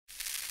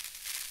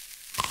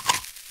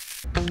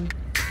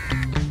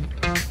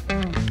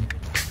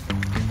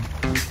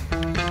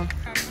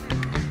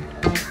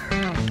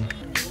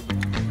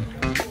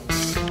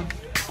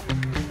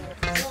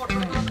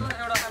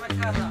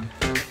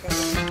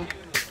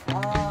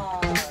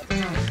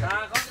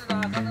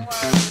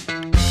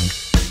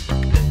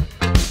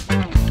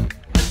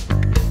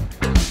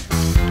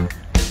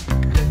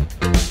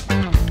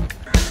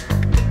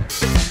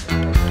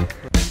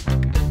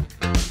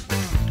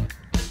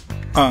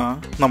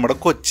നമ്മുടെ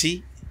Kochi.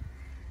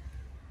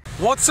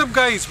 What's up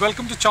guys,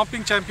 welcome to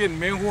Chomping Champion.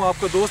 मैं हूँ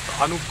आपका दोस्त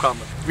Anoop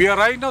Kamat. We are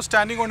right now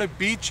standing on a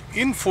beach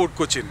in Fort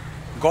Kochi,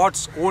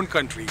 God's own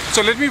country.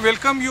 So let me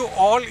welcome you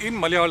all in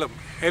Malayalam.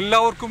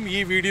 എല്ലാവർക്കും ഈ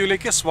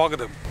വീഡിയോയിലേക്ക്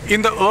സ്വാഗതം.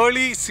 In the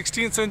early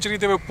 16th century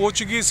there were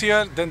Portuguese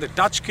here, then the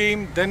Dutch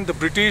came, then the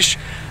British,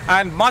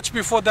 and much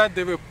before that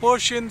there were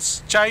Persians,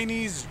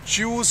 Chinese,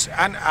 Jews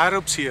and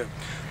Arabs here.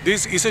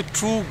 This is a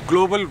true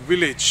global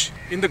village.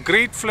 In the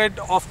Great Flood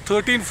of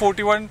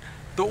 1341,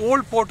 the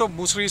old port of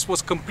Mussoorie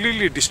was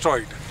completely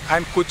destroyed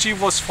and Kochi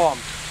was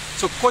formed.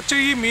 So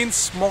Kochi means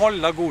small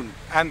lagoon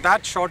and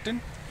that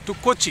shortened to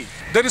Kochi.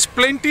 There is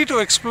plenty to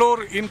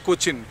explore in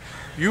Kochi.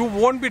 You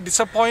won't be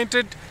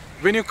disappointed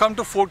when you come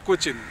to Fort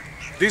Kochi.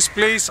 This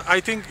place, I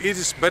think,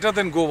 is better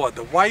than Goa.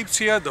 The vibes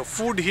here, the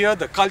food here,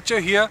 the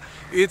culture here,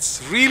 it's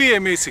really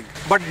amazing.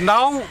 But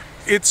now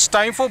it's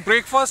time for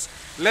breakfast.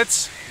 Let's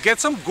get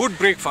some good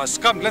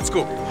breakfast. Come, let's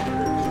go.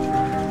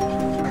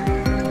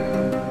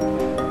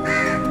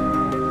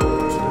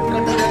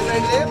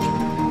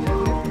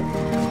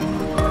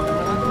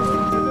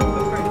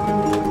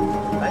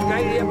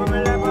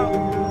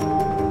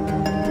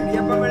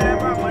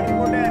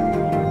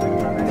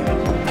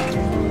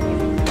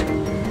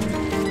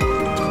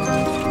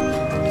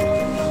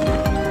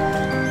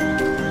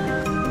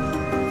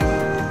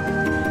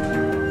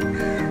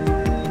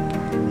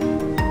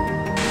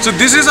 So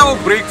this is our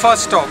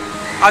breakfast stop,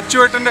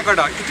 Achuetanda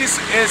Kada. It is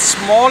a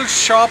small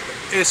shop,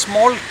 a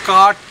small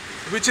cart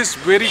which is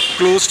very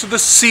close to the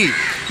sea.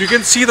 You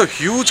can see the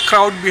huge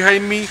crowd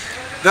behind me.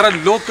 There are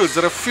locals,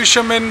 there are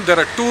fishermen, there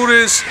are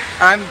tourists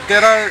and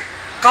there are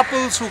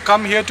couples who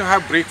come here to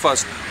have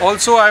breakfast.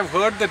 Also I've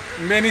heard that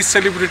many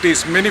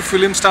celebrities, many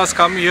film stars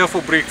come here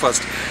for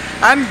breakfast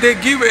and they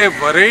give a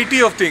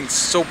variety of things.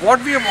 So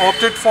what we have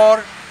opted for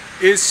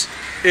is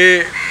a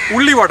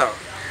ulli vada.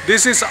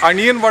 This is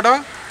onion vada.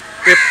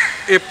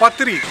 A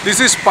patri. This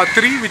is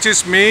patri which is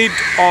made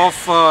of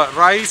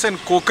rice and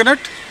coconut,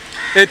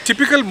 a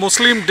typical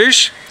Muslim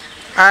dish,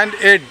 and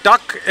a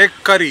duck egg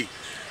curry.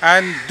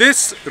 And this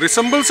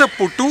resembles a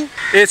puttu,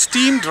 a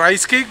steamed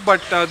rice cake,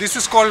 but this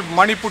is called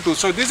mani puttu.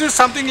 So this is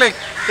something like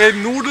a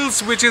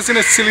noodles which is in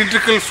a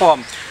cylindrical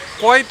form.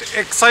 Quite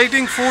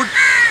exciting food.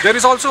 There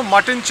is also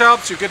mutton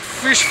chops, you get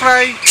fish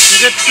fry, you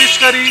get fish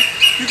curry,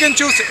 you can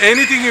choose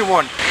anything you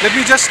want. Let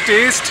me just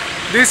taste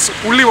this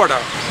ulli vada.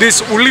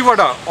 This ulli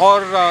vada or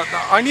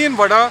the onion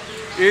vada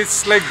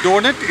is like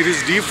donut, it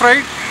is deep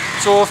fried.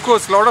 So of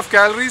course lot of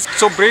calories.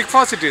 So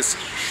breakfast it is.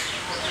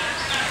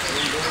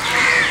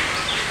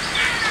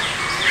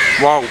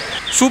 Wow,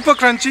 super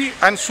crunchy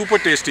and super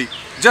tasty.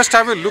 Just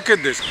have a look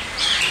at this.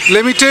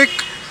 Let me take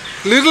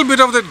little bit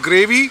of that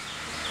gravy.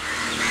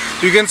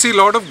 You can see a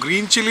lot of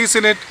green chilies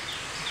in it,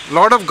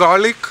 lot of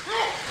garlic.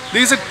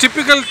 This is a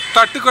typical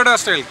tattukada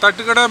style.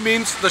 Tattukada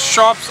means the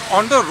shops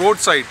on the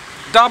roadside,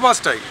 dhaba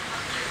style.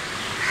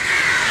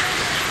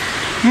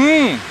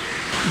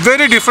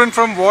 Very different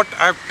from what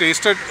I've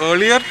tasted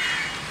earlier.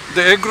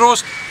 The egg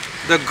roast,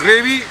 the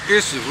gravy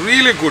is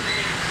really good.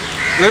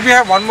 Let me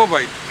have one more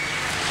bite.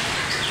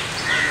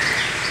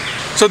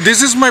 So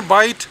this is my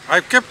bite.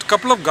 I've kept a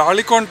couple of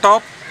garlic on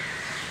top.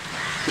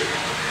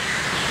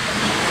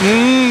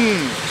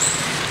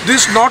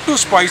 This is not too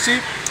spicy.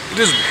 It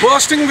is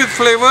bursting with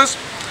flavors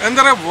and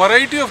there are a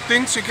variety of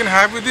things you can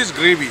have with this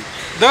gravy.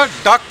 The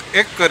duck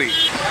egg curry.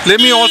 Let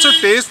me also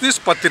taste this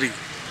patri.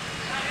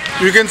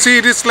 You can see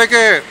it is like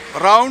a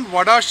round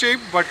vada shape,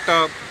 but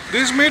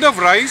this is made of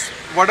rice.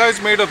 Vada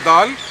is made of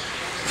dal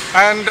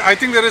and I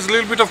think there is a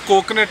little bit of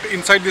coconut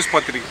inside this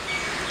patri.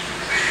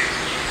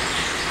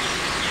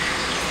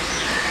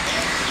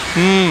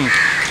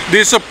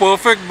 This is a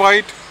perfect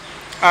bite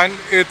and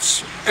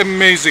it's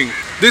amazing.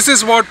 This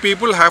is what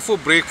people have for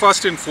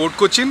breakfast in Fort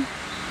Kochi.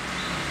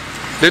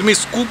 Let me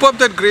scoop up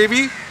that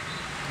gravy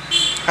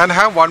and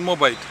have one more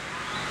bite.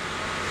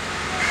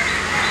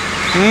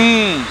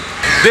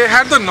 They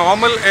had the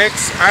normal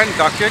eggs and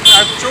duck egg.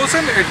 I've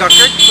chosen a duck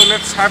egg, so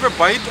let's have a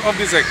bite of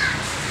this egg.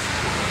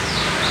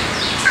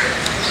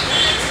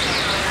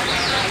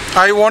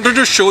 I wanted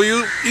to show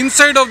you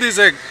inside of this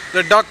egg.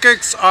 The duck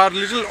eggs are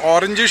little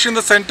orangish in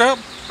the center,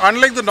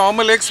 unlike the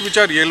normal eggs which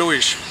are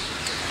yellowish.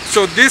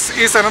 So this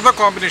is another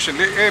combination.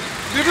 A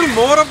little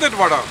more of that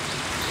vada.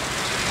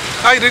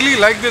 I really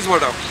like this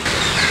vada.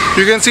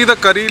 You can see the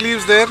curry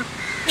leaves there.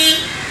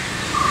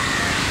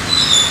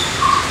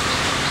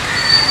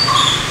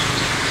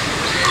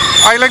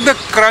 I like the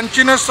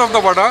crunchiness of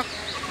the vada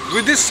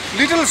with this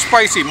little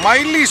spicy,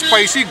 mildly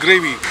spicy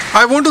gravy.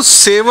 I want to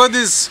savor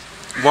this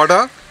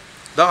vada,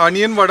 the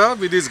onion vada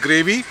with this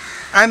gravy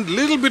and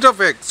little bit of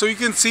egg. So you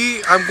can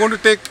see I'm going to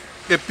take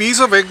a piece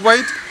of egg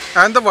white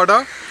and the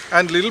vada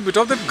and little bit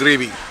of that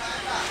gravy.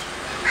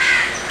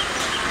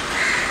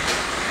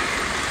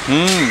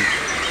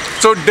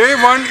 So day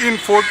 1 in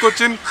Fort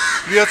Cochin,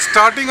 we are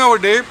starting our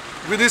day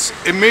with this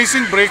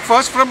amazing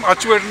breakfast from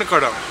Achchuvettinte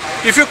Kada.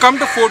 If you come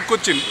to Fort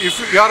Cochin,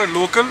 if you are a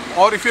local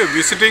or if you are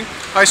visiting,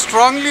 I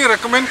strongly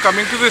recommend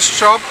coming to this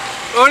shop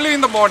early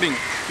in the morning,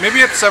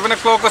 maybe at 7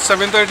 o'clock or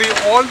 7:30.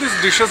 All these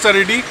dishes are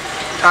ready,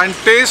 and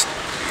taste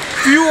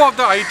few of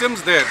the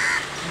items there.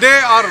 They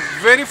are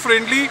very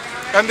friendly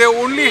and they are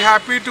only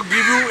happy to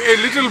give you a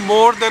little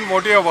more than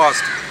what you have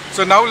asked.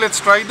 So now let's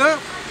try the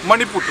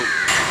maniputtu.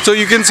 So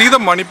you can see the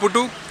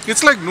maniputtu,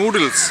 it's like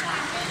noodles.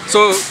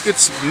 So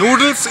it's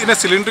noodles in a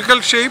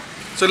cylindrical shape.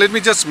 So let me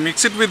just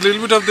mix it with a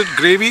little bit of that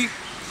gravy,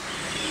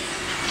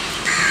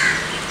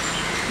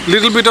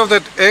 little bit of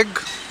that egg,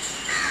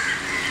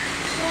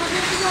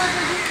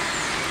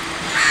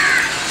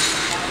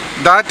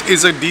 that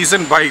is a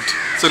decent bite.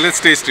 So let's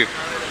taste it.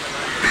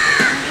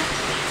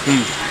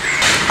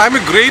 I'm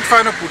a great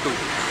fan of puttu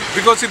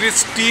because it is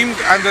steamed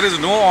and there is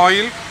no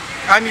oil,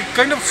 and it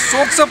kind of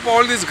soaks up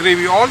all this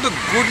gravy, all the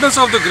goodness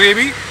of the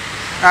gravy,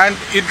 and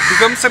it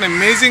becomes an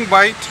amazing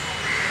bite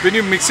when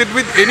you mix it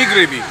with any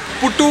gravy.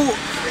 Puttu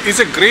is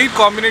a great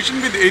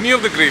combination with any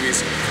of the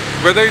gravies,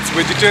 whether it's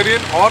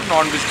vegetarian or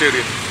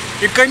non-vegetarian.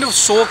 It kind of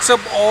soaks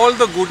up all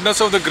the goodness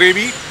of the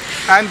gravy,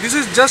 and this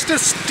is just a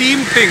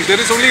steamed thing. There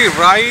is only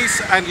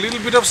rice and little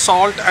bit of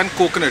salt and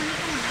coconut,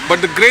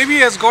 but the gravy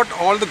has got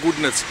all the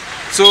goodness.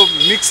 So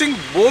mixing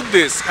both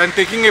this and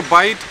taking a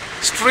bite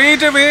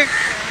straight away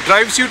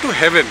drives you to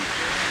heaven.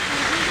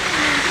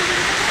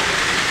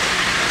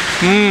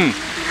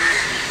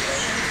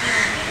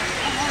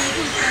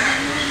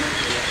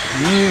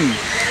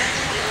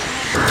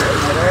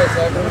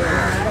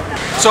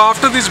 So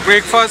after this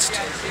breakfast,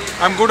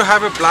 I'm going to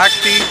have a black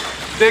tea.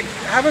 They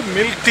have a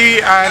milk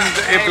tea and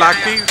a black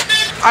tea.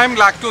 I'm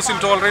lactose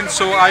intolerant,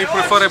 so I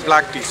prefer a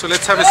black tea. So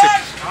let's have a sip.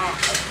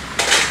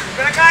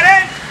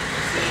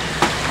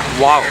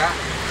 Wow.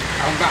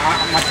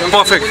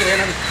 Perfect.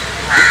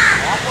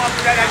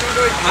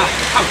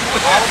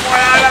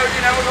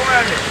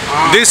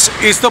 This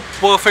is the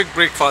perfect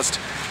breakfast.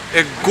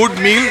 A good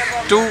meal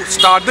to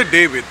start the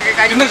day with.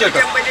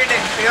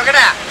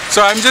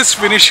 So I'm just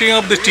finishing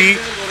up the tea.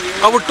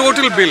 Our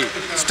total bill,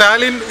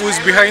 Stalin, who is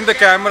behind the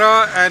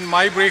camera, and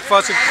my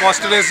breakfast, it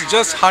costed us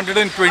just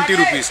 120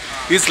 rupees.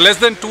 It's less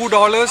than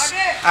 $2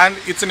 and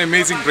it's an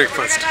amazing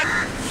breakfast.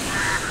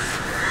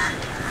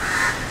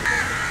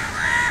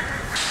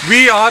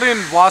 We are in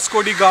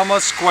Vasco da Gama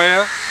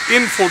Square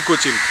in Fort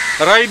Cochin.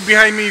 Right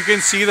behind me you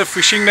can see the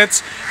fishing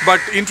nets, but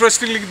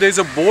interestingly there's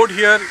a board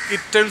here. It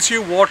tells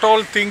you what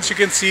all things you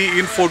can see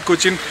in Fort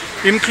Cochin,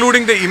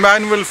 including the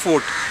Emmanuel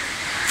Fort.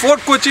 Fort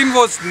Cochin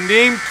was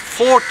named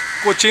Fort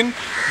Cochin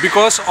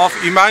because of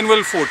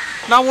Emmanuel Fort.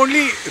 Now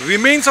only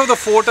remains of the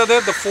fort are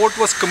there. The fort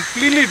was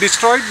completely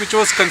destroyed, which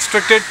was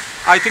constructed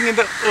I think in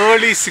the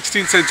early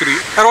 16th century,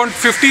 around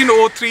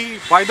 1503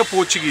 by the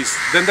Portuguese.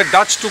 Then the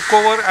Dutch took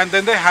over and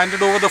then they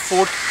handed over the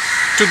fort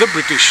to the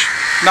British.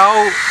 Now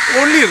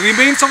only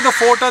remains of the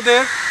fort are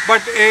there,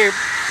 but a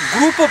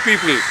group of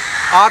people,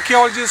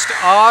 archaeologists,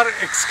 are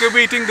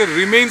excavating the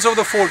remains of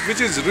the fort, which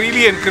is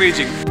really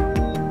encouraging.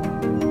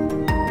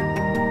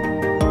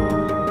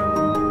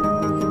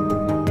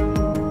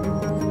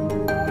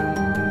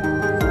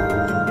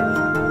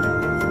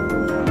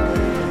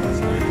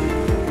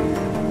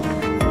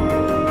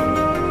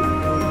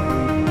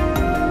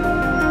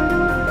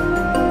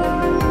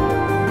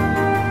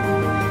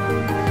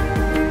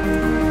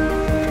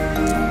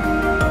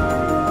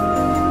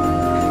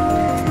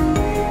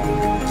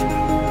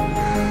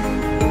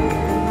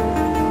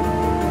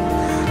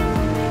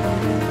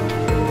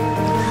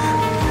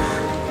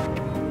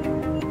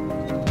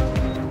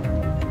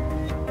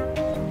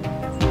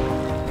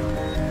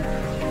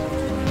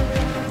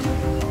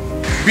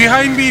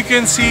 Behind me you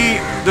can see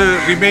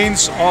the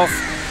remains of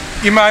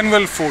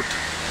Emmanuel Fort.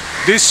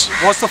 This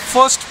was the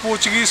first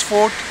Portuguese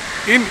fort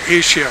in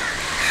Asia.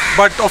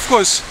 But of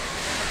course,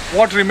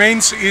 what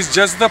remains is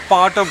just the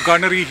part of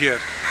gunnery here.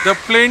 There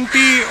are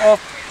plenty of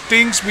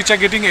things which are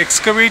getting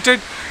excavated,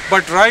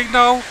 but right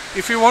now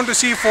if you want to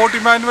see Fort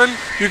Emmanuel,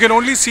 you can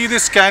only see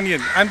this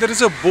canyon, and there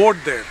is a board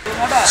there.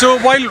 So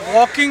while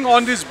walking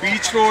on this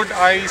beach road,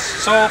 I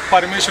saw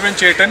Parameshwaran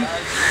Chetan.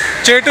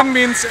 Chetan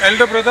means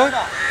elder brother.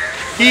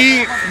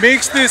 He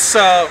makes this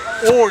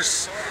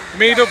oars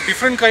made of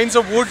different kinds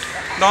of wood.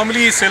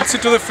 Normally he sells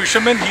it to the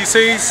fishermen. He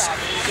says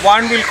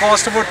one will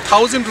cost about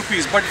 1,000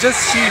 rupees, but just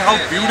see how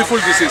beautiful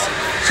this is.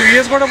 So he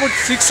has got about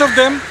 6 of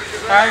them,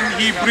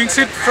 and he brings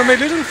it from a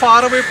little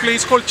far away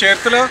place called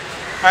Cherthala,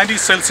 and he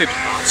sells it.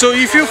 So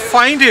if you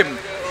find him,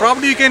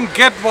 probably you can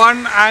get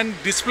one and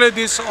display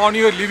this on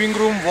your living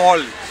room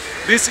wall.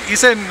 This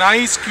is a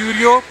nice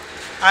curio,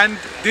 and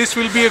this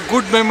will be a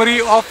good memory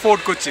of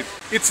Fort Cochin.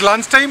 It's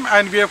lunchtime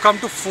and we have come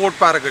to Fort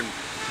Paragon.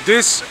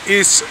 This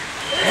is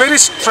very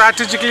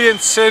strategically and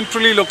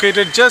centrally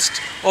located just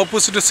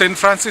opposite to St.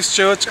 Francis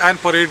Church and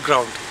Parade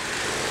Ground.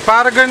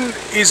 Paragon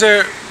is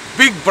a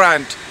big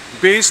brand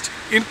based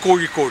in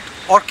Kozhikode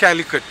or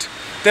Calicut.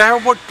 They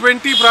have about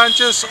 20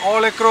 branches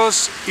all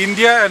across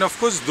India and of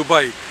course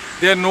Dubai.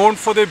 They are known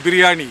for their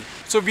biryani.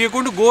 So we are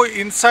going to go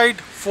inside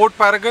Fort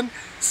Paragon,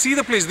 see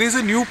the place. This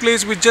is a new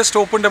place which just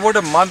opened about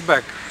a month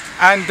back,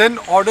 and then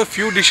order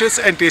few dishes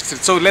and taste it.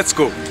 So let's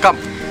go. Come.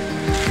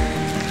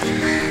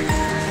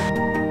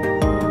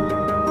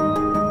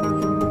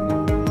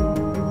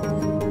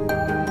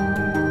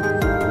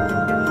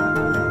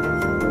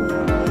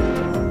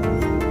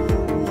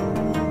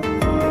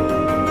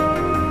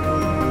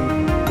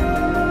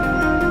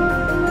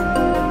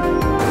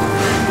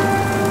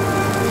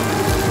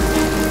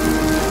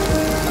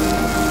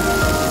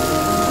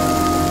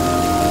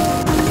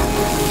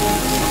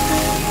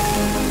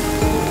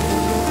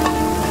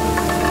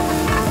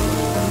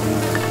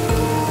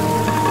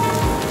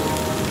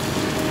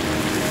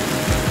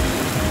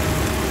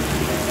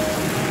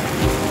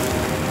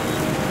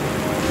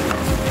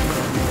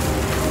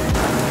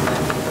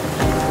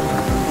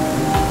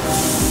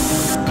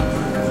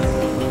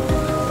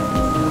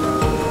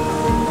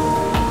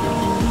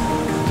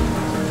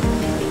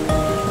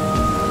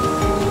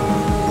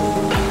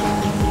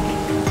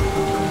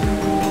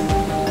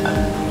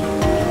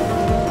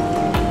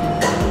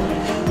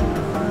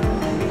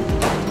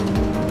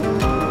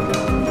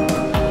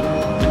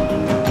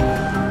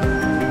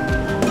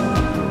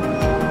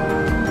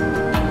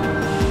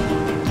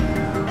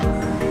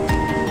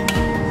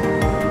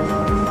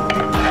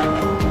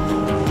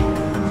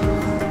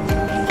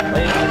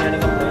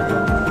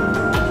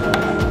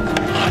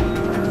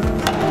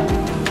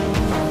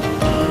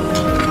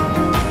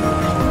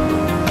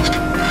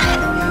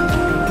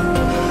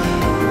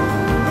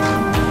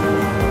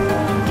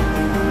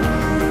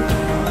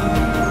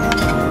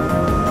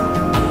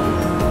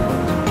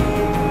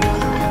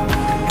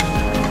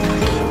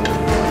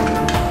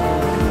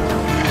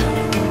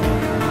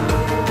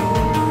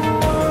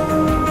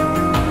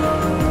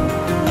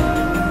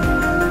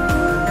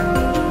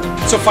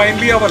 So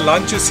finally our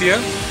lunch is here.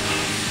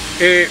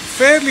 A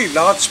fairly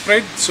large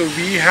spread. So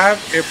we have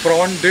a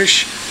prawn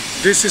dish.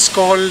 This is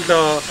called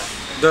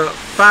the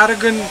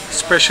Paragon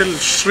special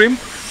shrimp.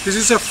 This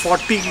is a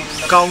 40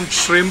 count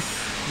shrimp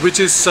which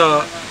is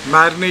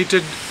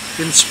marinated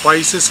in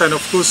spices and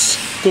of course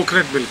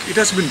coconut milk. It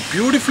has been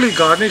beautifully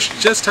garnished.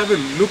 Just have a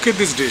look at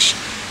this dish.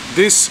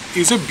 This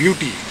is a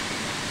beauty.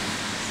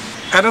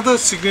 Another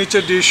signature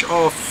dish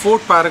of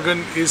Fort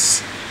Paragon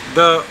is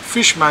the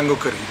fish mango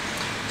curry.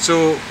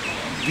 So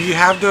we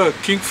have the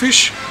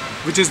kingfish,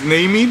 which is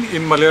naimin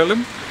in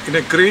Malayalam, in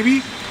a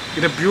gravy,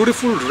 in a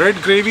beautiful red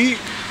gravy.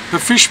 The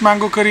fish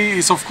mango curry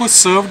is of course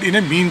served in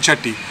a mean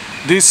chatti.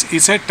 This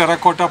is a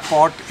terracotta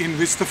pot in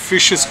which the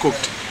fish is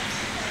cooked.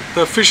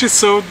 The fish is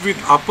served with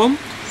appam,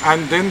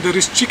 and then there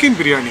is chicken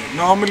biryani.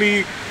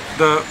 Normally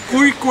the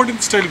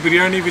Kozhikode style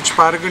biryani which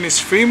Paragon is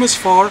famous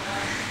for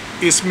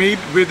is made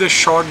with a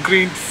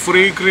short-grained,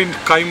 fragrant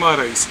kaima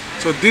rice.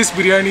 So this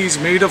biryani is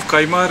made of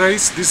kaima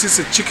rice. This is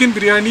a chicken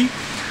biryani,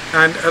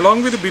 and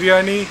along with the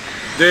biryani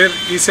there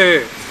is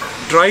a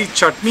dry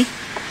chutney,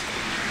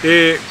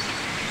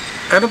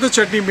 another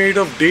chutney made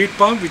of date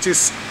palm which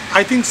is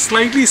I think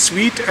slightly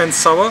sweet and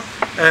sour,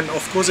 and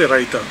of course a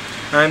raita,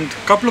 and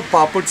couple of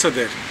papads are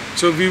there.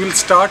 So we will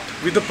start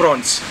with the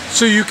prawns.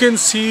 So you can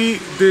see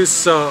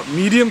this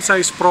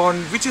medium-sized prawn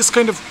which is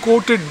kind of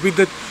coated with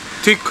the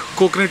thick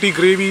coconutty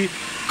gravy,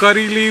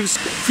 curry leaves,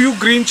 few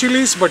green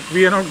chilies, but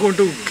we are not going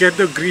to get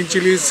the green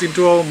chilies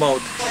into our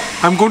mouth.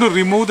 I'm going to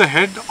remove the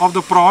head of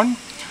the prawn,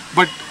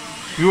 but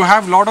you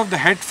have a lot of the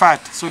head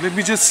fat, so let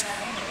me just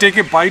take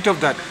a bite of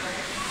that.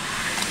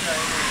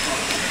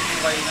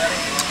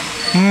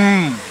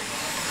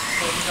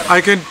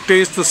 I can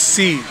taste the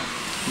sea.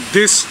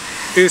 This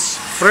is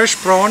fresh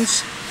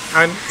prawns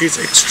and it's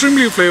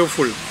extremely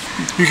flavorful.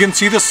 You can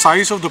see the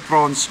size of the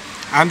prawns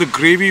and the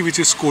gravy which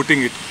is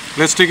coating it.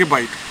 Let's take a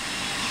bite.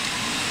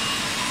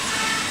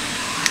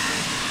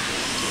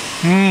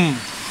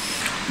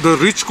 The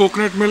rich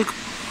coconut milk,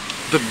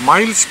 the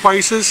mild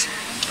spices,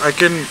 I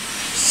can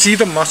see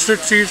the mustard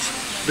seeds,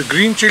 the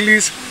green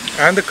chilies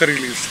and the curry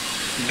leaves.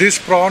 This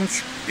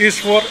prawns is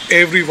for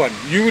everyone.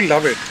 You will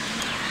love it.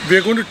 We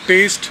are going to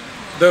taste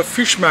the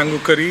fish mango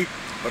curry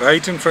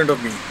right in front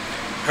of me.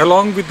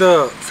 Along with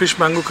the fish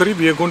mango curry,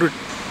 we are going to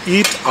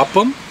eat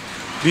appam.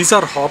 These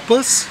are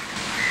hoppers.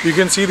 You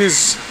can see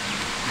these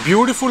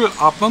beautiful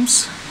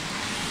appams.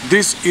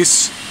 This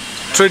is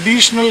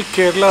traditional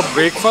Kerala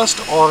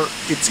breakfast, or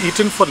it's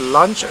eaten for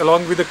lunch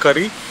along with the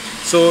curry.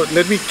 So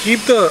let me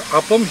keep the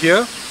appam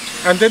here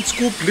and then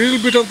scoop a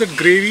little bit of the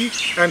gravy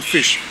and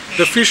fish.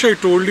 The fish I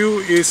told you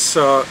is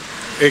a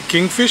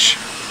kingfish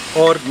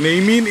or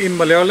naimin in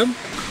Malayalam.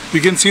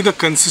 You can see the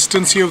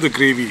consistency of the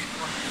gravy.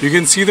 You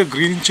can see the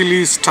green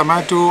chilies,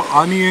 tomato,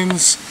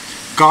 onions,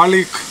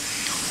 garlic,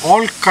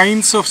 all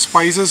kinds of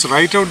spices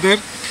right out there.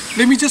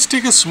 Let me just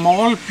take a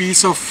small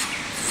piece of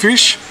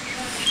fish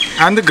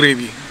and the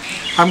gravy.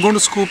 I'm going to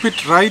scoop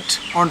it right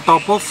on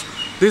top of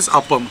this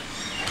appam.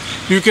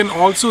 You can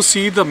also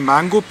see the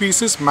mango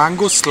pieces,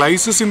 mango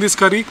slices in this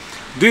curry.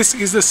 This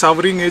is the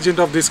souring agent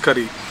of this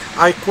curry.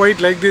 I quite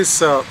like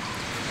this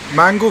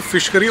mango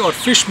fish curry or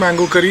fish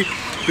mango curry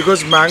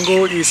because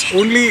mango is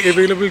only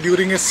available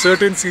during a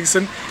certain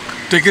season.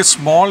 Take a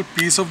small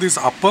piece of this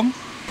appam.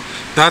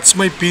 That's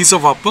my piece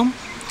of appam.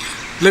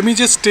 Let me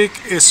just take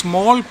a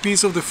small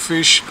piece of the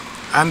fish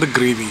and the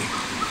gravy.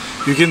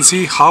 You can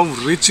see how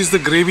rich is the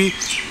gravy.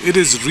 It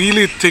is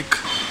really thick.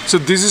 So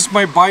this is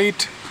my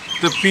bite,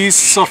 the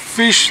piece of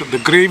fish, the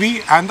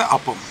gravy and the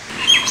appam.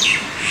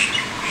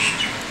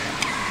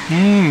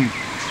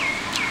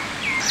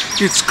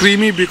 It's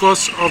creamy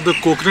because of the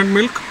coconut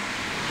milk.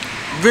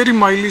 Very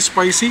mildly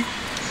spicy,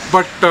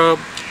 but the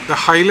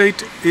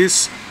highlight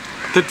is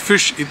that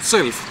fish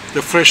itself,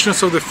 the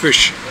freshness of the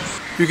fish.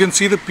 You can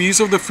see the piece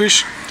of the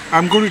fish.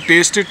 I'm going to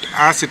taste it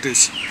as it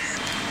is.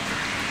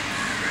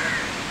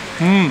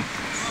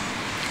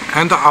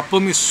 And the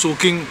appam is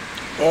soaking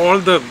all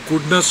the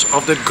goodness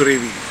of that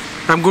gravy.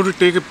 I'm going to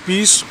take a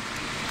piece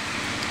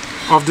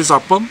of this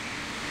appam,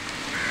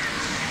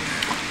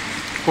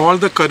 all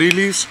the curry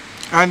leaves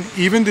and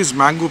even this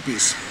mango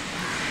piece.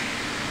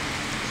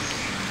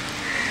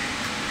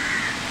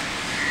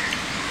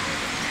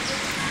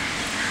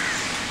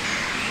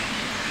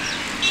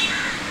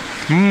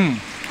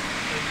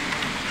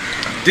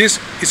 This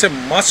is a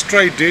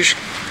must-try dish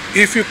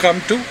if you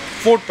come to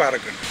Fort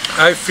Paragon.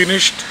 I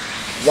finished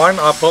one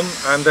appam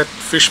and that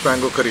fish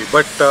mango curry,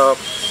 but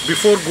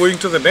before going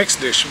to the next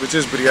dish, which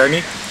is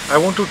biryani, I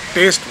want to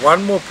taste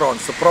one more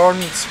prawns. The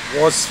prawns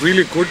was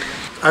really good.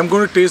 I'm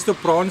going to taste the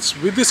prawns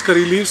with this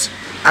curry leaves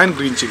and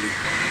green chili.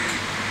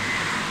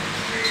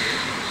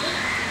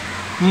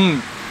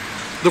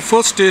 The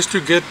first taste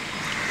you get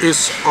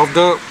is of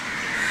the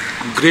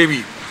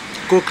gravy,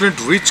 coconut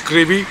rich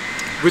gravy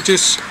which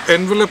is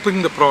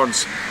enveloping the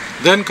prawns.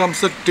 Then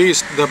comes the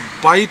taste, the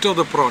bite of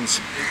the prawns.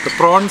 The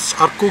prawns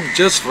are cooked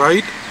just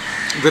right.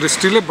 There is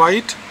still a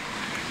bite,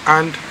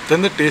 and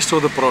then the taste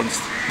of the prawns,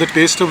 the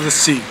taste of the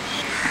sea.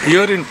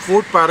 Here in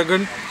Fort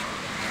Paragon,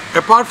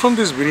 apart from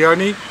this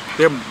biryani,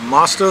 they are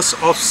masters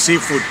of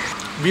seafood.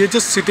 We are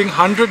just sitting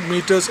 100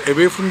 meters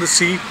away from the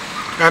sea,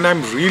 and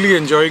I'm really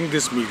enjoying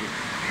this meal.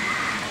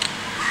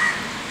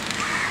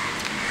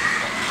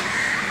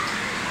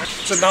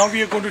 So now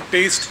we are going to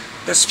taste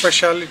the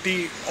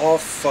speciality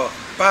of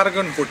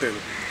Paragon Hotel.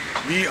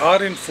 We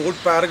are in Fort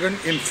Paragon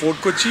in Fort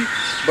Kochi,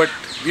 but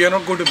we are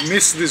not going to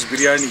miss this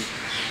biryani.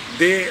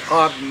 They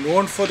are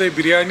known for their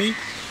biryani,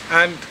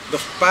 and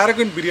the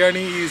Paragon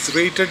biryani is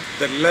rated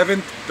the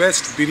 11th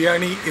best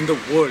biryani in the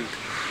world.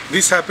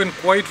 This happened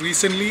quite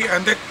recently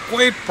and they're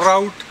quite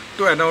proud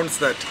to announce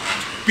that.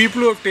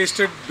 People who have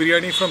tasted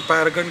biryani from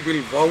Paragon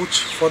will vouch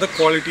for the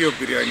quality of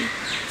biryani.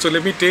 So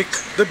let me take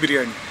the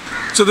biryani.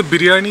 So the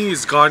biryani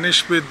is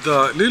garnished with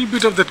a little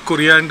bit of that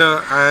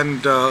coriander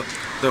and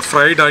the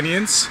fried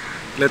onions.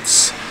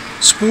 Let's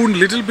spoon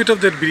little bit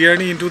of that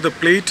biryani into the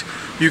plate.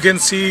 You can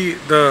see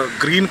the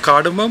green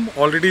cardamom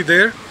already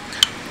there.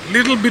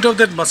 Little bit of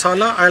that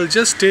masala. I'll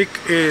just take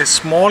a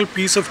small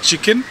piece of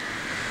chicken.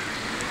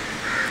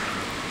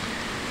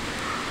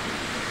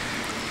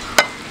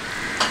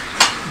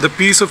 The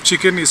piece of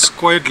chicken is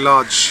quite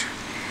large.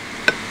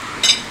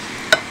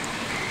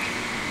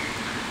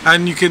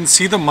 And you can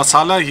see the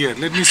masala here.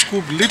 Let me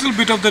scoop little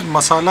bit of that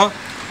masala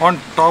on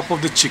top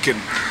of the chicken.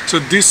 So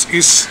this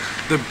is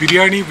the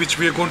biryani which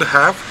we are going to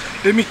have.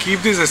 Let me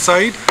keep this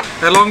aside.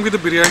 Along with the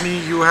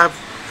biryani, you have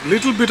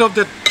little bit of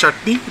that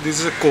chutney. This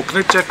is a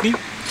coconut chutney.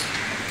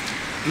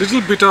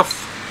 Little bit of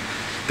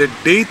the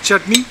date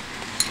chutney.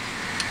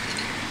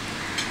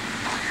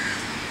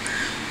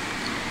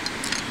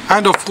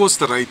 And of course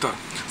the raita.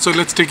 So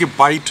let's take a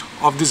bite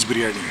of this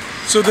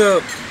biryani. So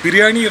the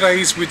biryani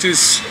rice which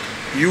is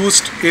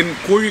used in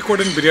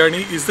Kozhikodan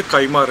biryani is the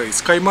kaima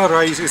rice. Kaima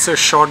rice is a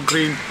short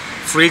grain,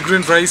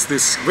 fragrant rice.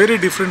 This is very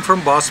different from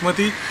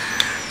basmati.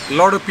 A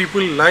lot of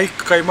people like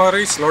kaima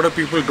rice, a lot of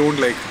people don't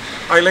like.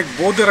 I like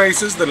both the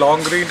rices, the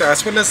long grained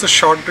as well as the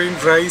short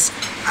grained rice,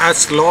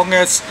 as long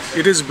as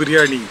it is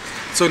biryani.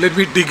 So let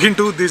me dig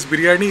into this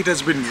biryani. It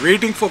has been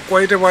waiting for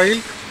quite a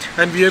while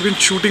and we have been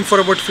shooting for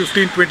about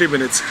 15-20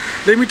 minutes.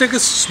 Let me take a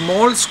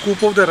small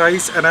scoop of the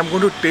rice and I'm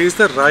going to taste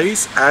the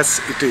rice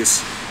as it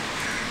is.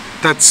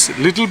 That's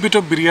little bit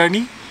of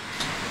biryani.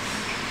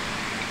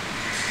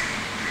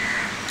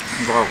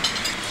 Wow.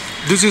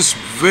 This is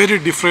very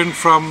different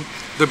from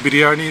the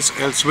biryanis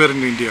elsewhere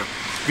in India.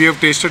 We have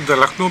tasted the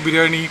Lucknow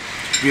biryani,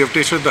 we have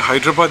tasted the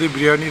Hyderabadi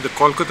biryani, the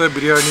Kolkata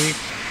biryani,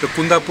 the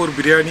Kundapur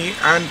biryani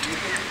and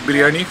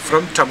biryani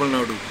from Tamil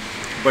Nadu.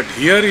 But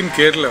here in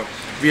Kerala,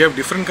 we have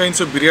different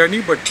kinds of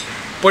biryani, but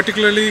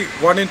particularly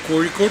one in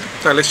Kozhikode,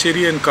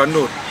 Thalassery and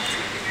Kannur.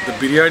 The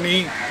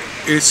biryani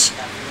is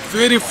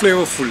very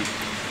flavorful.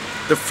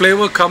 The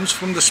flavor comes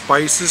from the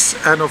spices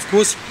and of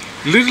course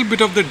little bit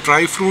of the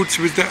dry fruits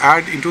which they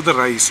add into the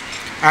rice.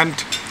 And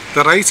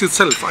the rice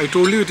itself, I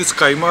told you it is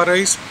kaima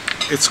rice,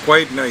 it's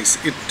quite nice.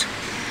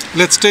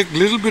 Let's take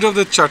little bit of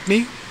the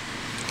chutney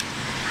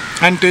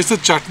and taste the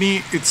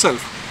chutney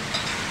itself.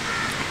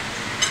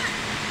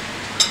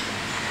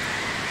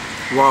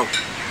 Wow,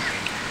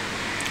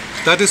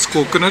 that is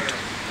coconut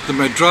the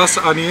Madras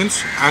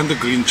onions and the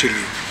green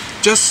chili.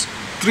 Just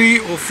 3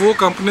 or 4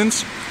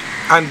 components,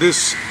 and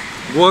this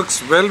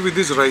works well with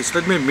this rice.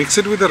 Let me mix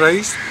it with the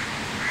rice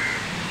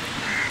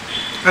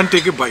and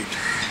take a bite.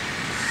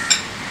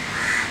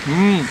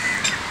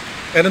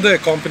 Another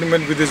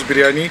accompaniment with this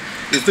biryani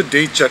is the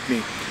date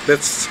chutney.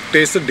 Let's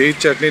taste the date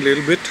chutney a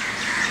little bit.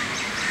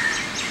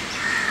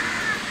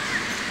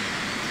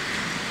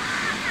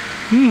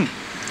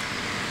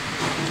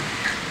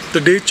 The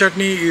date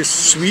chutney is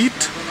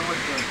sweet,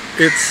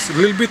 it's a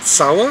little bit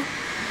sour,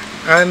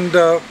 and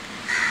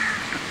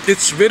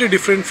it's very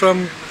different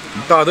from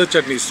the other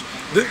chutneys.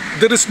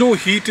 There is no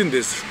heat in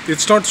this,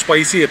 it's not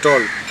spicy at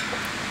all.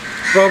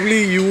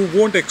 Probably you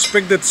won't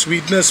expect that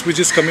sweetness which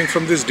is coming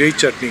from this date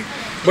chutney,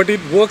 but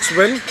it works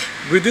well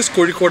with this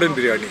Kozhikodan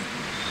biryani.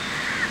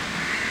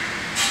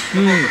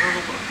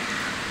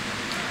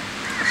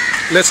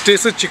 Let's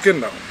taste the chicken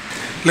now.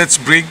 Let's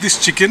break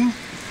this chicken.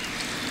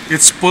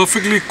 It's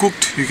perfectly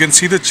cooked. You can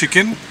see the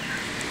chicken.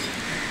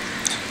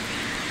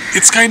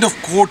 It's kind of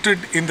coated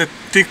in the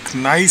thick,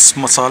 nice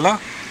masala.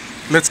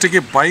 Let's take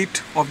a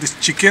bite of this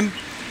chicken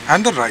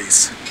and the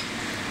rice.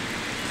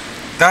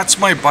 That's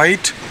my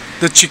bite,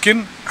 the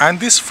chicken and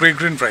this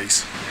fragrant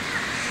rice.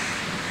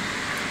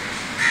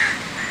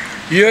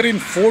 Here in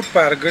Fort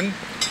Paragon,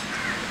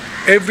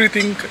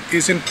 everything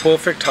is in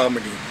perfect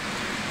harmony.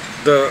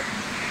 The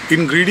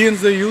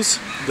ingredients they use,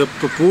 the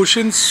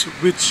proportions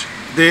which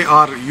they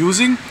are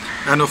using,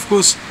 and of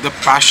course the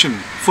passion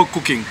for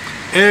cooking.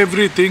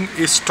 Everything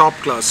is top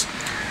class.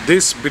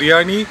 This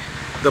biryani,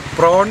 the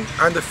prawn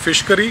and the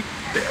fish curry,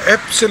 they're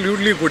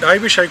absolutely good. I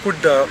wish I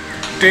could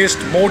taste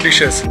more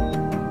dishes.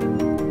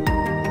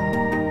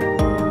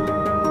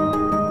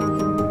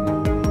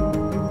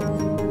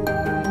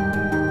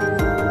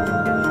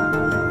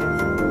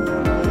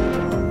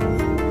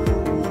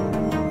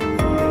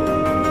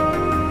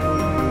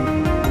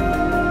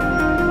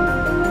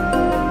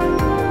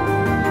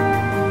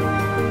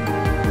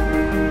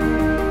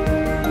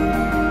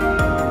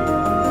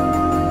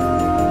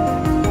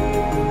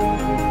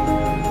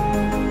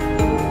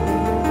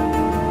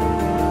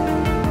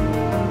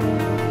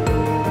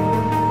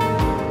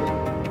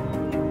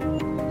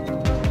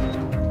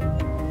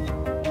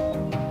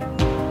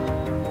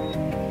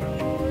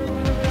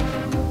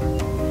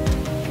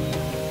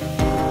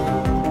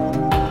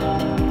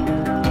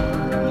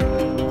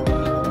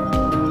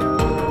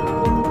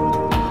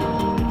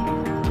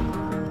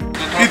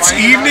 It's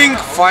evening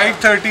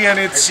 5:30 and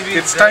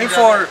it's time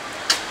for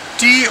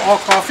tea or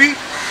coffee.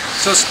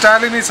 So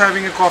Stalin is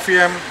having a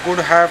coffee. I'm going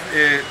to have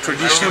a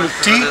traditional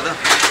tea,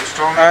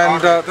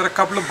 and there are a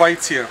couple of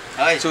bites here.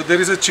 So there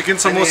is a chicken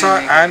samosa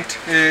and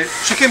a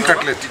chicken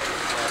cutlet.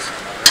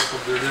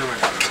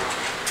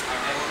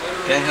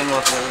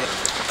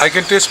 I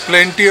can taste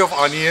plenty of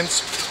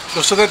onions.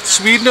 So that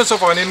sweetness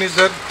of onion is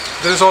there.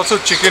 There is also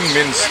chicken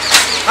mince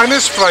and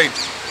it's fried.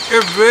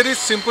 A very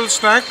simple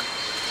snack.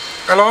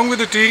 Along with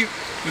the tea,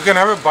 you can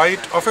have a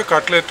bite of a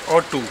cutlet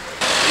or 2.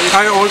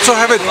 I also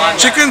have a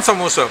chicken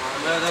samosa.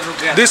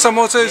 This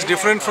samosa is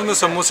different from the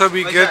samosa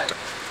we get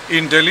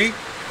in Delhi.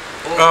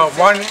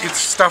 One,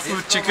 it's stuffed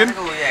with chicken,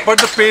 but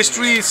the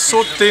pastry is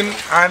so thin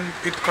and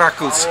it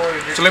crackles.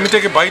 So let me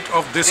take a bite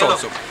of this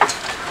also.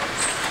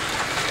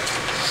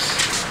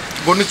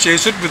 Going to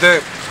chase it with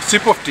a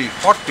sip of tea,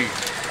 hot tea.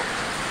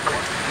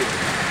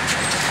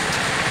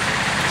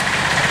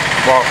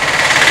 Wow.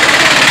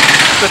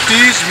 The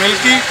tea is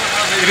milky,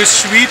 it is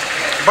sweet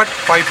but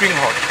piping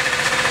hot.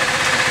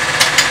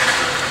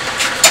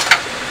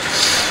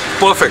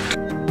 Perfect.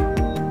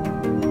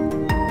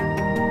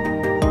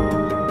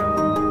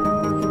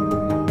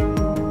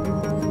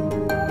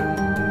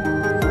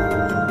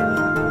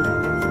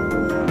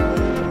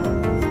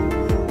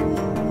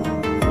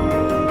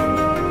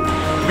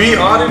 We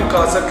are in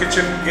Kaasa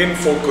Kitchen in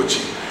Fort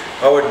Kochi.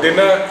 Our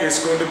dinner is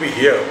going to be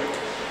here.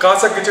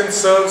 Kaasa Kitchen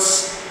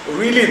serves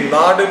really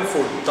Narden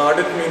food.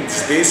 Narden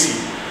means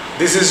desi.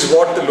 This is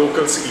what the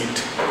locals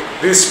eat.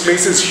 This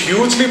place is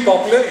hugely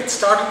popular. It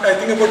started, I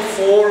think, about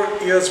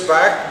 4 years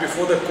back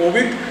before the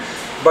COVID,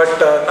 but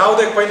now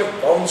they're kind of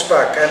bounced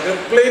back, and there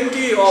are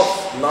plenty of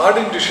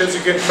Narden dishes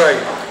you can try.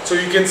 So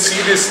you can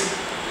see this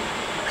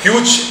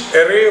huge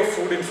array of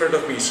food in front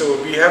of me. So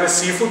we have a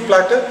seafood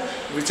platter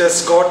which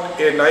has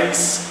got a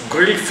nice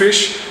grilled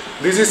fish.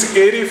 This is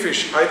airy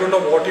fish. I don't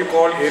know what you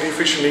call airy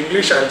fish in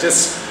English. I'll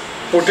just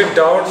put it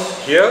down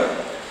here.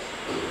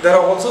 There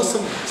are also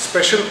some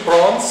special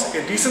prawns,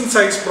 a decent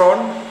sized prawn.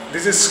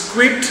 This is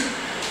squid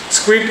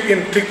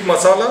in thick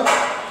masala.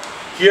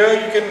 Here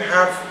you can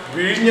have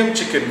Vizhinjam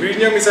chicken.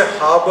 Vizhinjam is a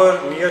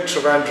harbour near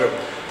Trivandrum,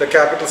 the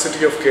capital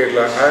city of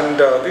Kerala. And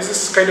this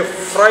is kind of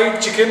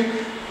fried chicken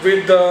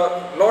with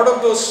a lot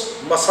of those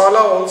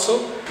masala also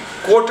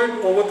coated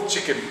over the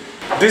chicken.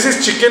 This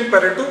is chicken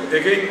perattu,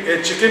 again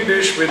a chicken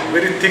dish with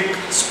very thick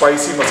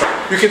spicy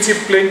masala. You can see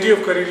plenty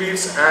of curry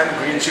leaves and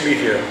green chili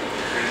here.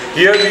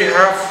 Here we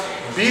have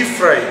beef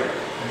fry.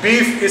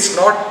 Beef is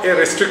not a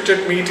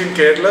restricted meat in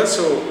Kerala,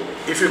 so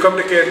if you come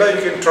to Kerala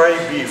you can try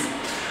beef.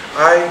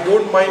 I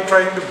don't mind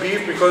trying the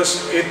beef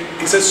because it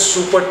is a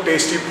super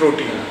tasty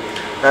protein.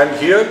 And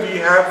here we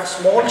have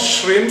small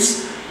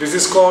shrimps. This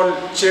is called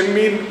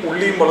chemmin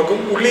ulli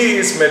molagum. Ulli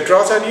is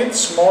Madras onions,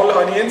 small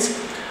onions,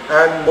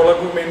 and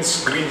molagu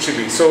means green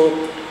chili.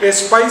 So a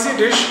spicy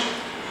dish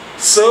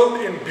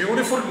served in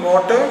beautiful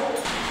mortar.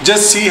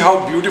 Just see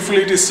how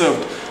beautifully it is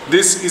served.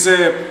 This is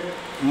a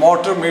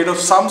mortar made of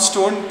some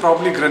stone,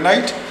 probably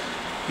granite.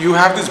 You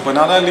have this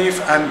banana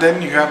leaf and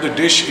then you have the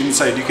dish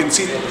inside. You can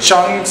see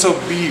chunks of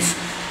beef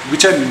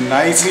which are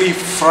nicely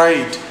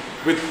fried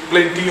with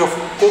plenty of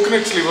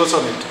coconut slivers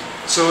on it.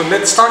 So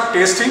let's start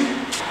tasting.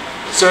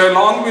 So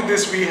along with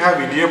this we have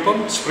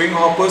idiyappam, spring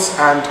hoppers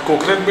and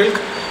coconut milk.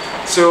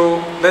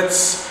 So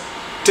let's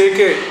take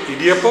a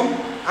idiyappam.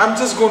 I'm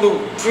just going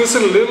to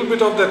drizzle a little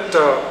bit of that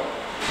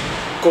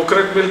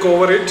coconut milk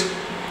over it.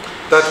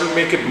 That will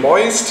make it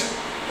moist.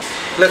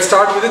 Let's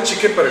start with the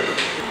chicken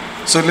perattu.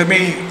 So let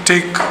me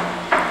take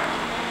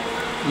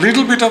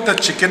little bit of the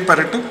chicken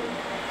perattu.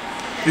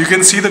 You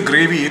can see the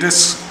gravy, it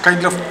is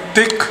kind of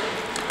thick.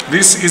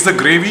 This is the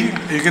gravy.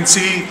 You can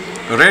see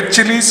red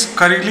chilies,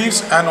 curry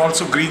leaves and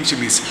also green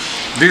chilies.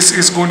 This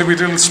is going to be a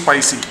little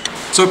spicy.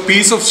 So a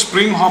piece of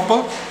spring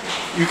hopper,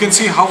 you can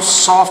see how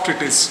soft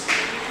it is.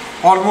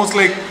 Almost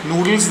like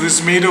noodles. This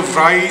is made of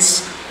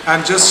rice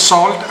and just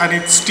salt and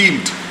it's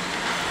steamed.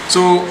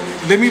 So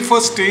let me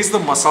first taste the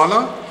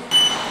masala.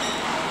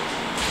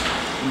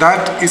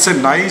 That is a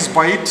nice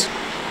bite.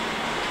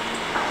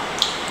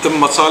 The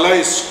masala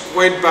is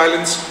quite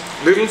balanced,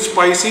 little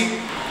spicy.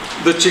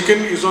 The chicken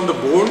is on the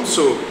bone,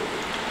 so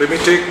let me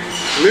take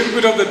a little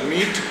bit of that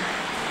meat.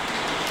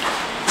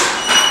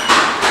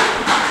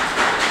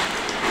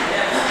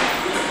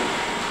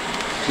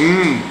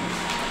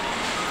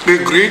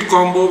 A great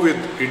combo with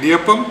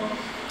idiyappam,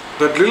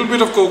 that little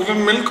bit of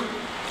coconut milk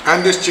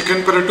and this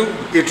chicken perattu,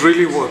 it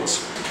really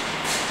works.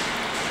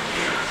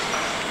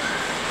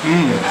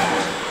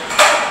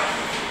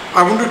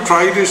 I want to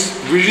try this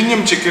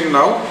Vizhinjam chicken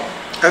now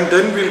and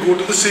then we'll go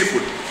to the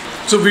seafood.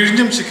 So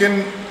Vizhinjam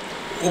chicken,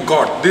 oh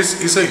god,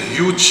 this is a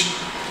huge,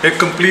 a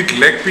complete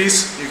leg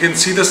piece. You can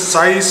see the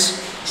size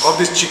of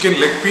this chicken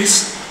leg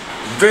piece.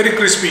 Very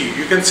crispy.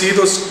 You can see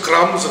those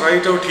crumbs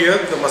right out here,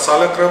 the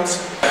masala crumbs.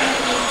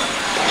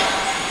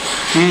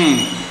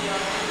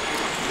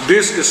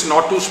 This is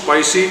not too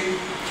spicy,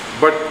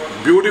 but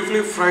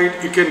beautifully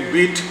fried. You can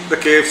beat the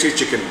KFC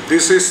chicken.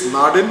 This is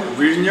Nadan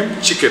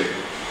Vizhinjam chicken.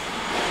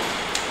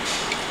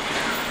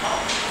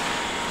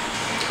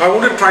 I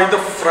want to try the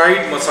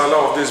fried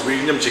masala of this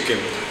Vizhinjam chicken.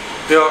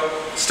 Here,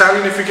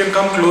 Stalin, if you can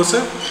come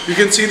closer, you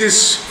can see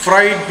these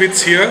fried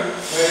bits here.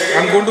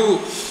 I'm going to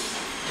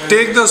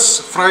take those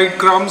fried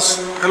crumbs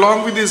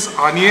along with this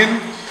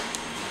onion.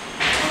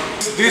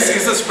 This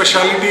is the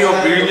speciality of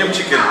Vizhinjam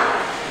chicken.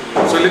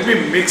 So let me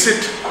mix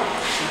it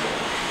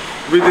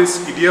with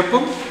this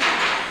idiyappam.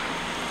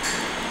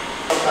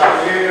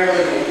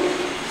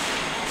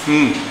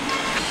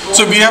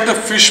 So we have the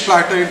fish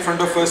platter in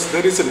front of us.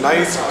 There is a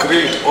nice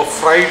grilled or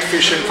fried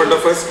fish in front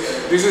of us.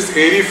 This is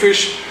airy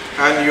fish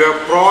and you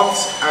have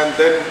prawns and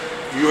then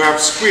you have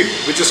squid,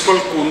 which is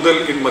called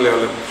kundal in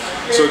Malayalam.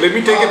 So let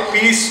me take a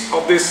piece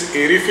of this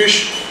airy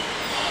fish,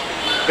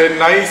 a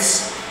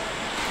nice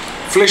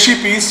fleshy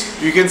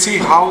piece. You can see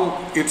how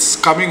it's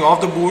coming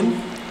off the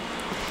bone.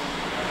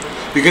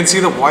 You can see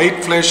the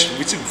white flesh,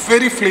 which is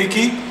very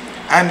flaky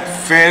and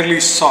fairly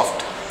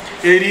soft.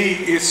 Airy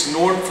is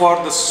known for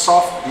the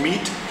soft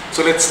meat.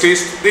 So let's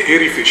taste the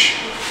airy fish.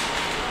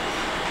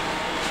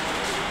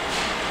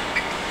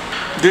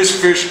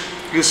 This fish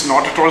is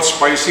not at all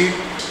spicy.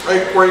 I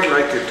quite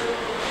like it.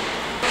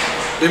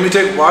 Let me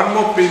take one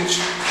more pinch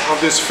of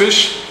this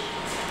fish.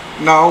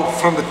 Now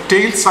from the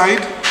tail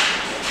side,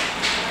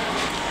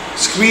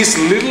 squeeze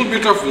a little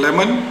bit of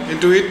lemon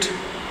into it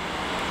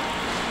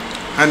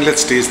and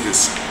let's taste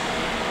this.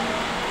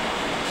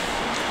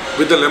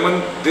 With the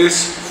lemon,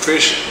 this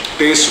fish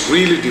tastes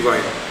really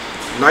divine.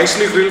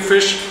 Nicely grilled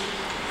fish.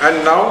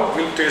 And now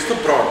we'll taste the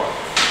prawn.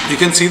 You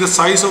can see the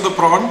size of the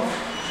prawn.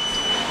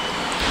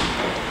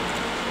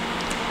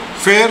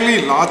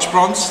 Fairly large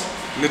prawns.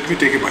 Let me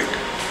take a bite.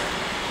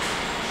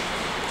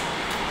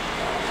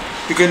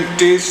 You can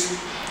taste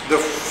the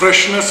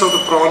freshness of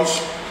the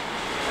prawns.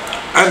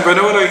 And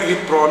whenever I eat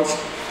prawns,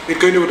 it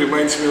kind of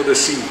reminds me of the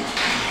sea.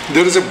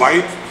 There is a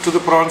bite to the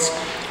prawns.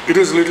 It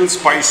is a little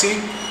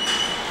spicy.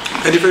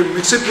 And if I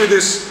mix it with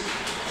this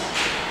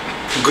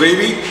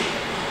gravy,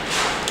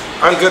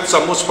 I'll get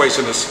some more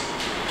spiciness.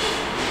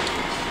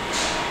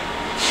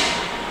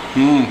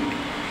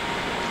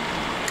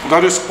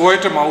 That is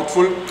quite a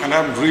mouthful and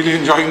I'm really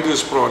enjoying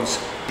these prawns.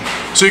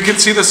 So you can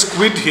see the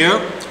squid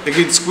here.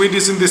 Again, squid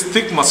is in this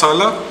thick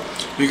masala.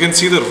 You can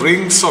see the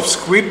rings of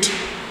squid.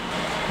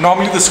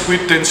 Normally the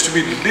squid tends to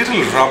be a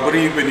little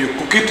rubbery when you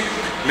cook it.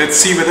 Let's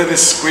see whether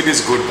this squid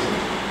is good.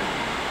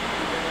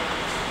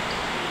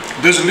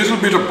 There's a little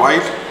bit of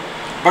bite,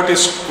 but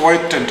it's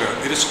quite tender.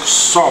 It is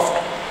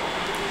soft.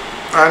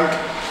 And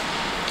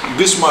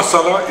this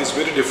masala is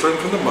very different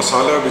from the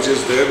masala which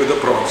is there with the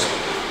prawns.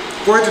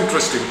 Quite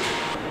interesting.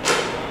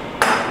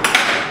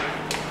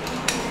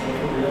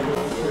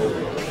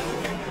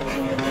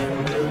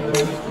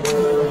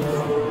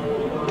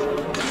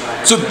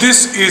 So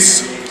this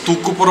is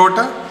Thooku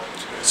porotta.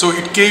 So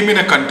it came in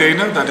a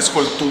container that is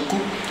called Thooku,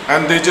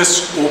 and they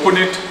just open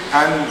it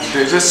and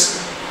they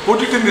just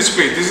put it in this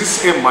plate. This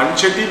is a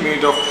manchati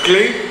made of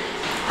clay,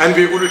 and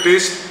we are going to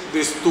taste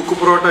this Thooku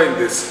porotta in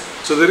this.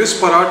 So there is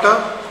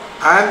paratha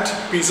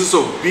and pieces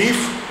of beef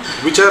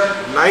which are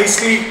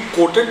nicely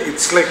coated.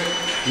 It's like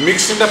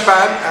mixed in a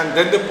pan, and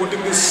then they put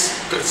in this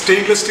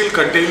stainless steel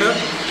container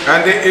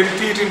and they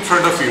empty it in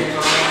front of you.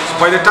 So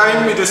by the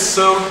time it is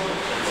served,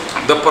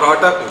 the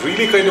paratha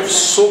really kind of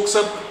soaks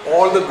up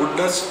all the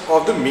goodness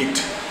of the meat.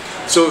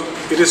 So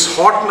it is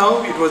hot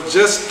now. It was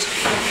just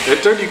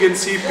entered. You can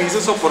see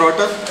pieces of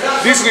paratha.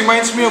 This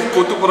reminds me of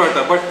kottu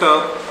paratha, but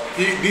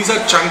these are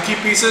chunky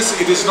pieces.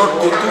 It is not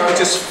kottu, it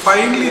is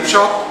finely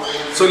chopped.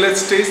 So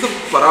let's taste the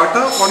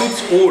paratha on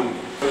its own.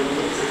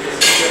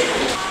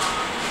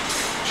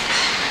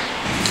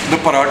 The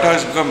paratha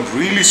has become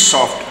really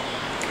soft.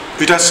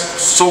 It has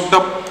soaked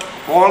up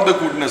all the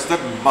goodness, that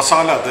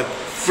masala, that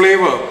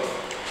flavor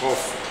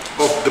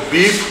of the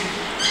beef.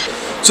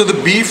 So the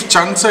beef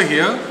chunks are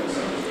here.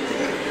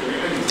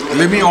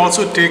 Let me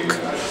also take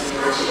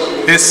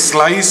a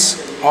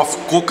slice of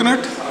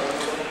coconut,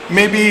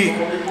 maybe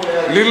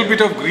a little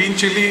bit of green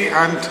chili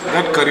and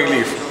that curry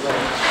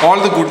leaf.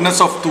 All the goodness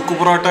of Thooku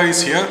paratha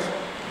is here.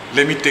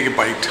 Let me take a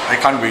bite. I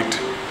can't wait.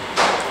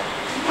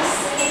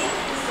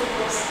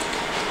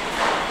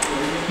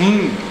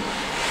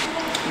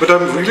 But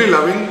I'm really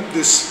loving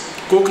this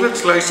coconut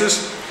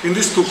slices in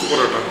this Thooku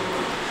paratha.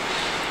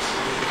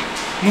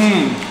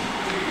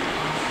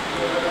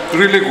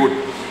 Really good.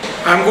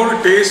 I'm going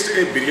to taste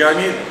a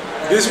biryani.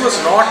 This was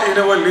not in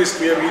our list.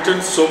 We have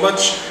eaten so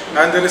much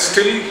and there is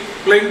still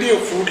plenty of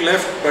food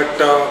left, but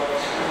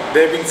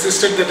they have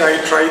insisted that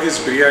I try this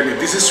biryani.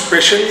 This is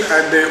special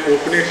and they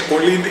open it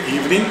only in the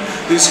evening.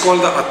 This is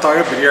called the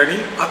Athaza biryani.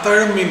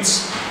 Athaza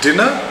means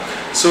dinner.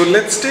 So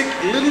let's take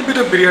a little bit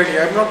of biryani.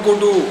 I'm not going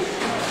to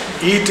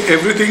eat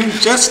everything,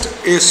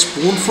 just a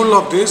spoonful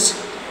of this.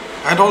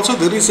 And also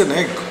there is an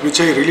egg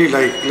which I really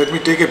like. Let me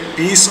take a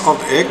piece of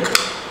the egg.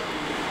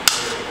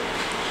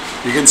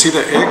 You can see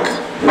the egg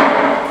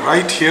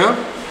right here.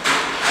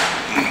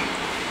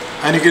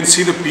 And you can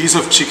see the piece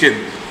of chicken.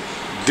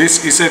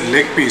 This is a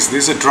leg piece.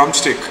 This is a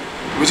drumstick,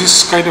 which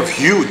is kind of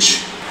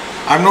huge.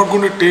 I'm not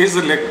going to taste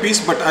the leg piece,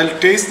 but I'll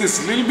taste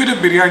this little bit of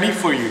biryani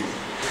for you.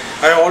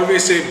 I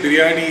always say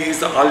biryani is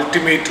the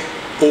ultimate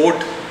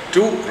ode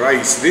to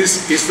rice.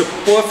 This is the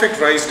perfect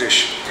rice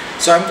dish.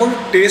 So I'm going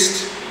to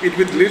taste it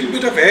with a little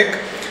bit of egg.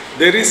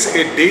 There is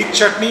a date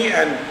chutney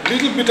and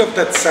little bit of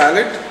that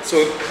salad. So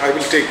I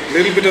will take a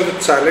little bit of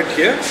that salad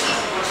here.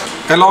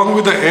 Along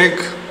with the egg,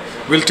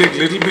 we'll take a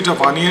little bit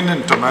of onion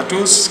and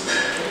tomatoes.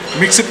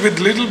 Mix it with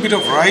a little bit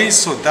of rice.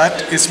 So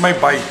that is my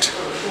bite.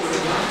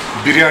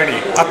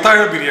 Biryani,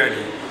 Athaza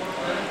biryani.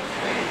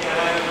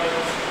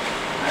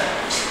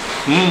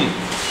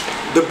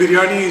 The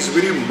biryani is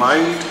very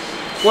mild,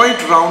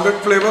 quite rounded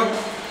flavor,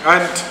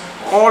 and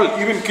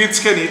even kids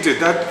can eat it.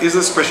 That is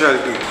a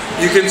specialty.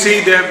 You can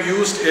see they have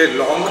used a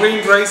long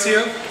grain rice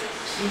here.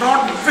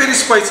 Not very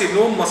spicy,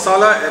 no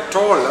masala at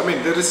all. I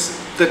mean, there is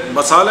that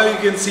masala,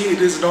 you can see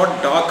it is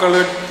not dark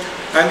colored,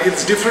 and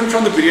it's different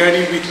from the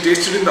biryani we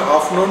tasted in the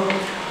afternoon.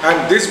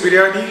 And this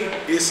biryani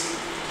is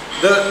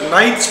the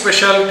night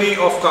specialty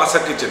of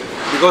Kaasa Kitchen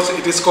because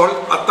it is called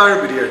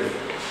Athaza biryani.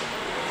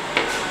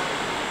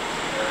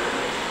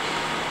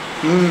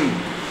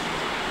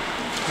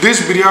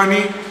 This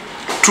biryani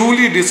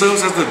truly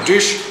deserves as the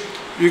dish.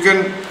 You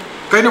can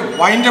kind of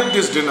wind up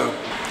this dinner,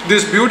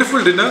 this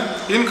beautiful dinner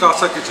in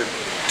Kaasa Kitchen.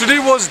 Today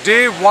was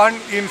day 1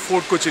 in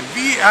Fort Kochi.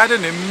 We had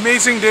an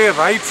amazing day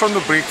right from the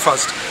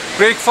breakfast.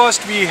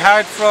 Breakfast we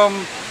had from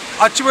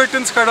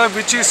Achuvetan's Kada,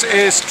 which is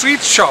a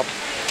street shop.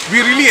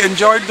 We really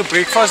enjoyed the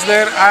breakfast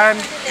there and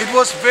it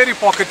was very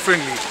pocket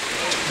friendly.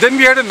 Then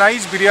we had a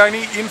nice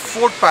biryani in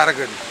Fort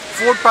Paragon.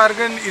 Fort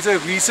Paragon is a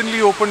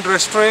recently opened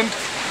restaurant.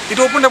 It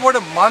opened about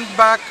a month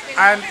back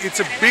and it's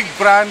a big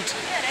brand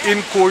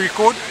in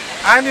Kochi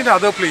and in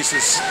other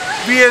places.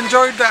 We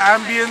enjoyed the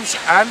ambience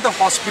and the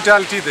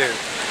hospitality there.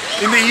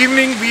 In the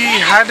evening we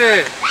had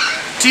a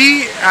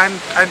tea and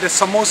a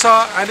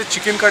samosa and a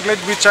chicken cutlet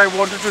which I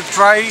wanted to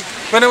try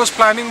when I was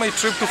planning my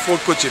trip to Fort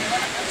Kochi.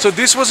 So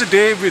this was a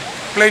day with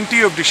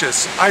plenty of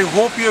dishes. I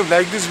hope you have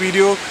liked this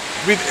video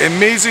with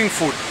amazing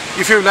food.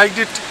 If you have liked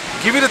it,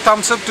 give it a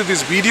thumbs up to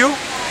this video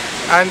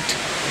and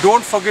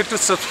don't forget to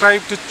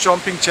subscribe to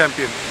Chomping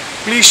Champion.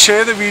 Please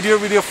share the video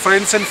with your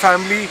friends and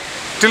family.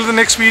 Till the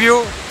next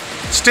video,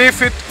 stay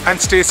fit and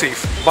stay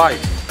safe. Bye.